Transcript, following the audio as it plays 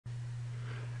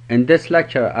In this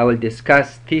lecture, I will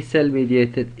discuss T-cell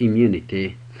mediated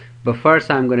immunity, but first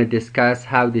I'm going to discuss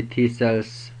how the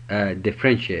T-cells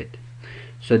differentiate.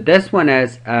 So this one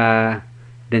is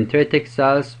dendritic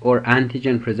cells or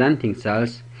antigen presenting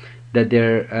cells that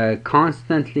they're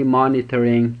constantly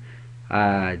monitoring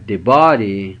the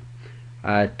body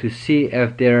to see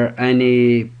if there are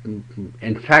any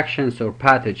infections or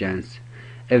pathogens.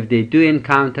 If they do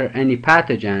encounter any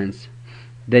pathogens,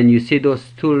 then you see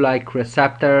those tool-like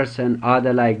receptors and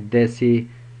other like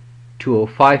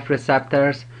DC205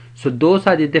 receptors. So those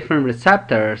are the different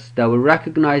receptors that will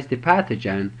recognize the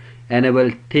pathogen and it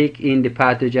will take in the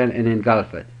pathogen and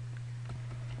engulf it.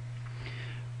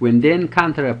 When they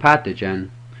encounter a pathogen,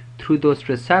 through those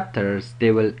receptors they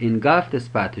will engulf this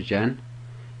pathogen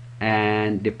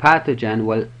and the pathogen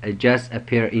will just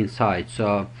appear inside.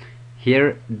 So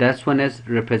here this one is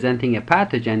representing a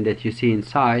pathogen that you see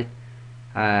inside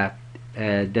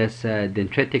this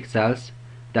dendritic cells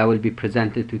that will be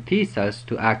presented to T cells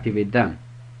to activate them.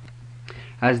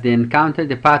 As they encounter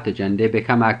the pathogen, they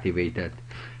become activated,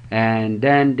 and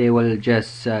then they will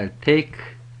just take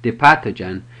the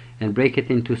pathogen and break it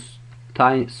into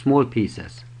tiny small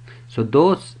pieces. So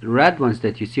those red ones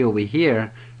that you see over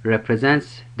here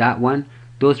represents that one.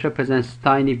 Those represents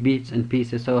tiny bits and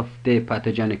pieces of the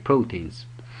pathogenic proteins.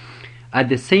 At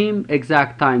the same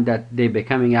exact time that they're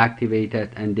becoming activated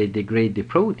and they degrade the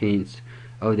proteins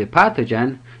of the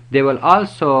pathogen, they will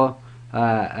also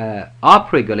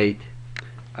upregulate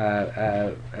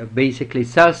basically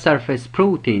cell surface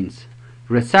proteins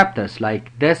receptors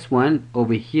like this one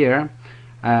over here,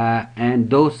 and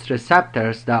those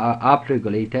receptors that are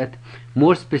upregulated,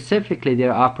 more specifically they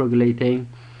are upregulating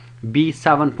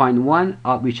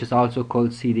B7.1 which is also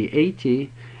called CD80,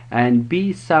 and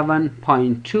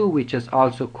B7.2 which is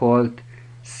also called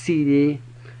CD86.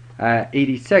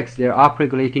 They're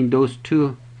upregulating those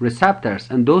two receptors,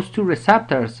 and those two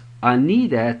receptors are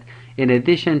needed in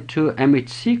addition to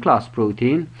MHC class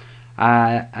protein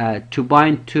to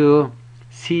bind to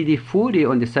CD40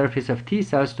 on the surface of T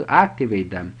cells to activate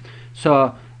them.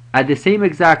 So at the same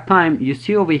exact time, you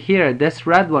see over here, this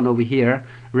red one over here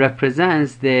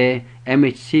represents the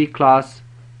MHC class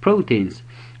proteins.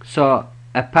 So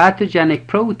a pathogenic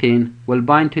protein will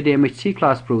bind to the MHC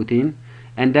class protein,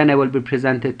 and then it will be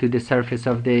presented to the surface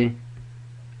of the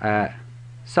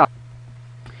cell.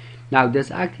 Now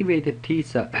this activated T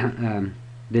cell,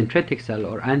 dendritic cell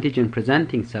or antigen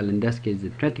presenting cell, in this case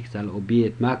dendritic cell or be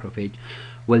it macrophage,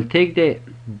 will take the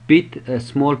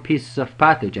small pieces of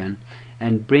pathogen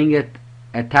and bring it,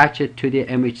 attach it to the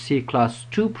MHC class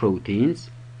 2 proteins,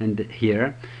 and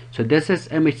here. So this is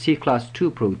MHC class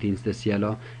 2 proteins, this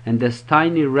yellow, and this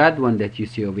tiny red one that you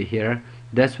see over here,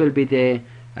 this will be the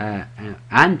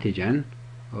antigen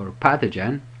or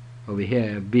pathogen over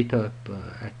here, a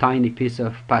tiny piece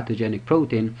of pathogenic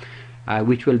protein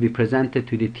which will be presented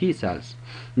to the T cells.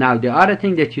 Now the other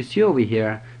thing that you see over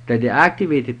here, that the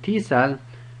activated T cell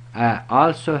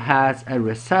also has a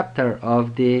receptor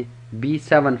of the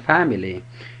B7 family,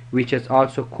 which is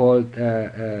also called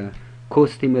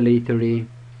co-stimulatory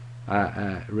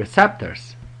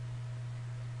receptors.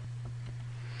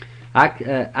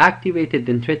 Activated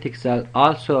dendritic cell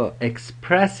also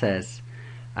expresses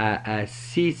a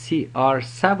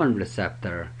Ccr7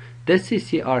 receptor. This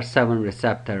Ccr7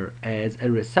 receptor is a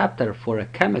receptor for a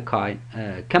chemokine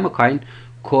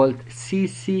called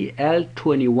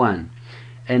CCL21.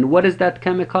 And what is that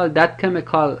chemical? That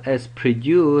chemical is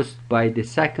produced by the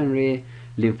secondary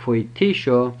lymphoid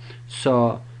tissue.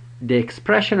 So the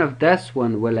expression of this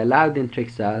one will allow the dendritic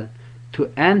cell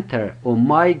to enter or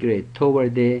migrate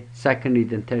toward the secondary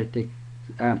lymphatic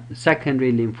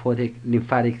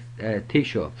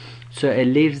tissue. So it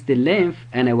leaves the lymph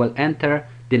and it will enter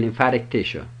the lymphatic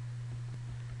tissue.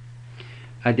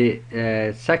 At the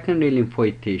secondary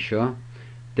lymphoid tissue,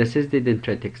 this is the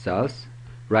dendritic cells.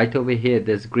 Right over here,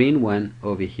 this green one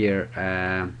over here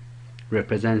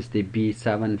represents the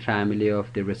B7 family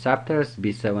of the receptors,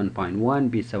 B7.1,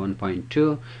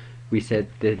 B7.2. We said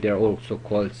that they're also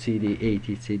called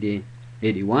CD80,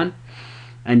 CD81.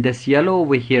 And this yellow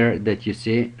over here that you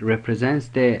see represents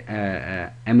the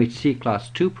MHC class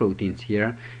 2 proteins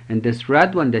here, and this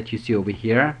red one that you see over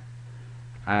here,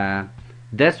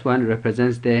 this one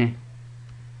represents the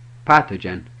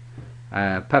pathogen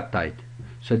peptide.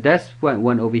 So this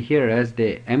one over here is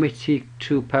the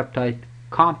MHC2 peptide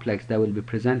complex that will be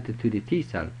presented to the T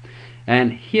cell.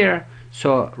 And here,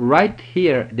 so right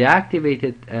here, the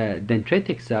activated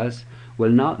dendritic cells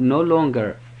will no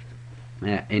longer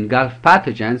engulf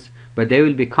pathogens, but they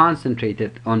will be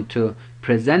concentrated onto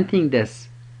presenting this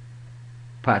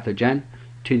pathogen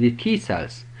to the T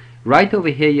cells. right over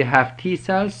here you have T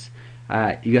cells.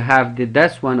 You have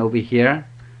this one over here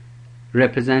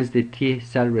represents the T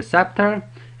cell receptor,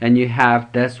 and you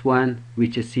have this one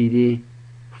which is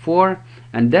CD4,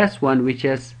 and this one which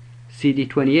is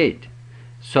CD28.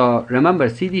 So remember,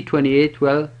 CD28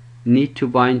 will need to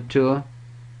bind to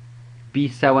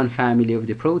B7 family of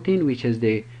the protein, which is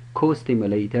the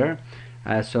co-stimulator.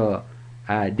 The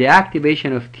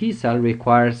activation of T cell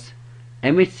requires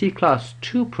MHC class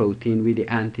 2 protein with the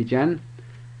antigen,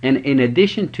 and in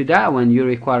addition to that one you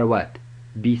require what?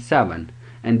 B7,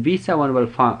 and B7 will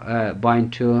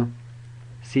bind to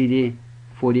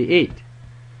CD28,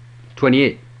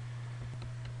 28.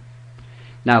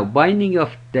 Now, binding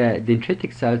of the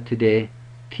dendritic cell to the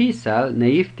T cell,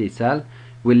 naive T cell,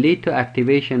 will lead to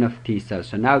activation of T cell.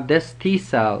 So now this T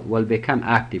cell will become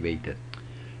activated.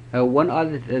 One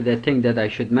other thing that I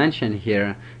should mention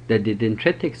here, that the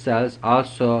dendritic cells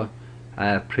also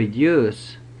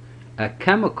produce a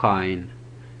chemokine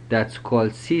that's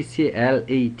called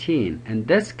CCL18, and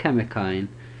this chemokine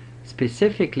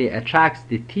specifically attracts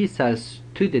the T cells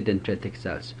to the dendritic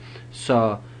cells.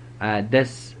 So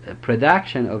this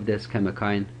production of this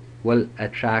chemokine will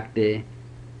attract the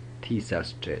T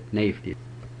cells to it, naive T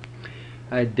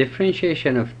cells.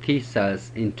 Differentiation of T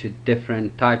cells into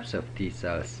different types of T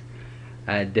cells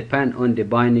depend on the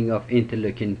binding of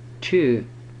interleukin 2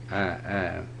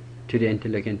 to the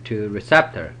interleukin 2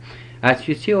 receptor. As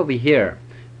you see over here,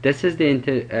 this is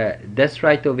this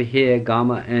right over here,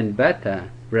 gamma and beta,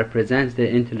 represents the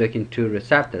interleukin 2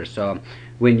 receptor. So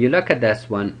when you look at this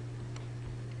one,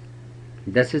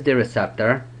 this is the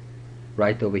receptor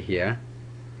right over here,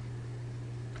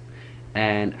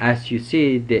 and as you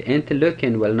see, the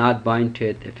interleukin will not bind to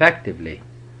it effectively.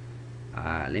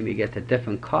 Let me get a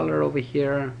different color over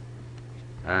here.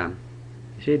 You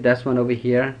see this one over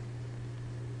here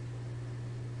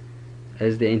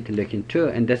is the interleukin 2,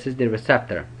 and this is the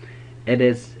receptor. It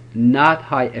is not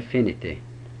high affinity,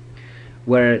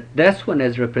 where this one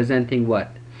is representing what?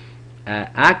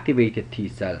 Activated T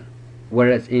cell,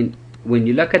 whereas when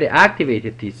you look at the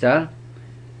activated T cell,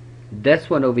 this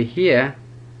one over here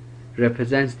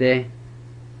represents the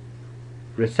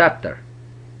receptor,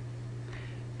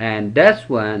 and this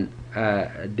one,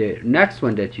 the next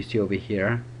one that you see over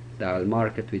here, that I'll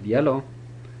mark it with yellow,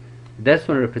 this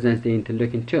one represents the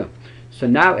interleukin 2. So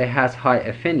now it has high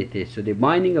affinity, so the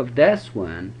binding of this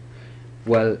one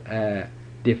will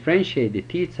differentiate the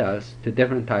T cells to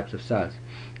different types of cells.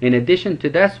 In addition to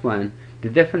this one, the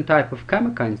different type of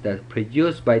chemokines that are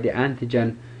produced by the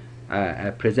antigen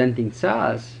presenting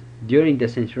cells during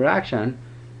this interaction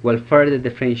will further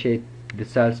differentiate the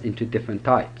cells into different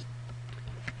types.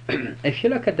 If you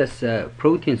look at this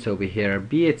proteins over here,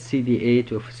 be it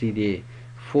CD8 or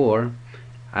CD4,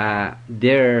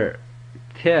 their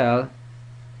tail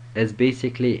is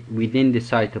basically within the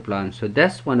cytoplasm. So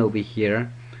this one over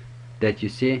here that you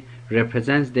see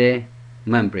represents the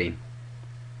membrane.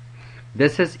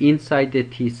 This is inside the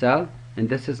T cell, and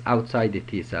this is outside the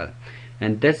T cell.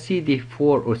 And this CD4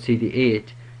 or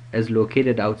CD8 is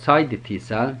located outside the T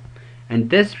cell, and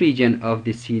this region of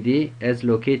the CD is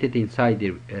located inside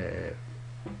the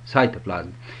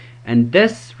cytoplasm. And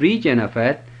this region of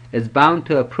it is bound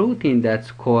to a protein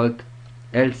that's called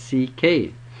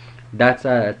LCK. That's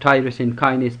a tyrosine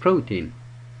kinase protein.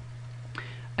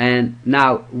 And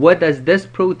now, what does this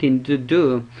protein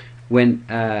do when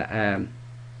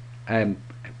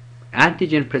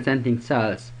antigen presenting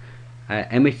cells,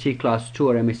 MHC class 2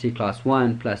 or MHC class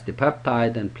 1 plus the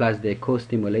peptide and plus the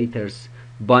co-stimulators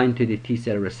bind to the T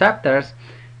cell receptors?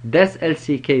 This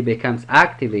LCK becomes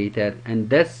activated, and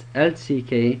this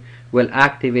LCK will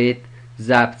activate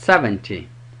ZAP70,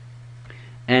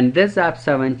 and this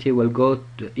ZAP70 will go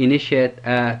to initiate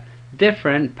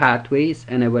different pathways,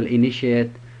 and it will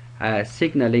initiate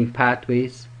signaling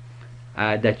pathways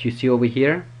that you see over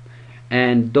here,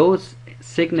 and those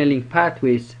signaling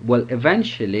pathways will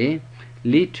eventually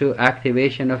lead to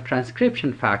activation of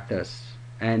transcription factors.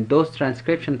 And those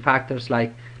transcription factors,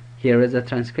 like here is a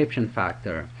transcription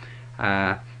factor,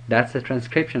 that's a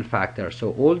transcription factor.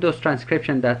 So all those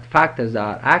transcription factors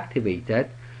are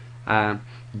activated.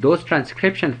 Those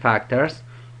transcription factors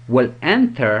will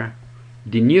enter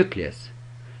the nucleus.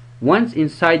 Once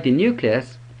inside the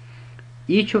nucleus,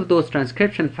 each of those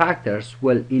transcription factors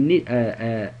will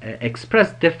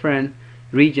express different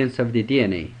regions of the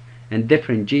DNA and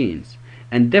different genes.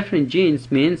 And different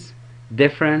genes means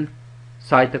different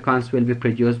cytokines will be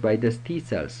produced by these T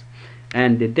cells.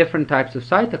 And the different types of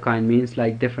cytokine means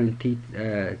like different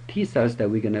T cells that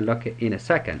we're going to look at in a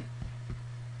second.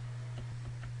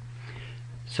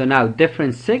 So now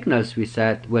different signals, we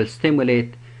said, will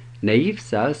stimulate naive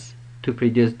cells to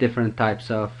produce different types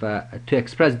of to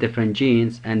express different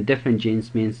genes, and different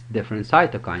genes means different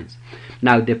cytokines.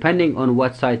 Now depending on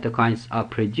what cytokines are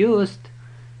produced,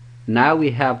 now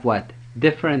we have what?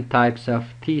 Different types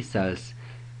of T cells.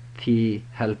 T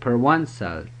helper 1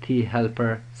 cell, T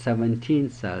helper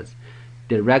 17 cells,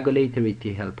 the regulatory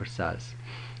T helper cells,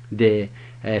 the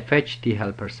fetch T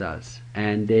helper cells,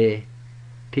 and the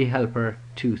T helper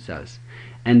 2 cells.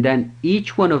 And then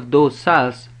each one of those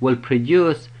cells will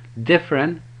produce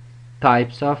different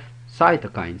types of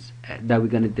cytokines that we're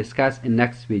going to discuss in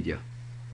next video.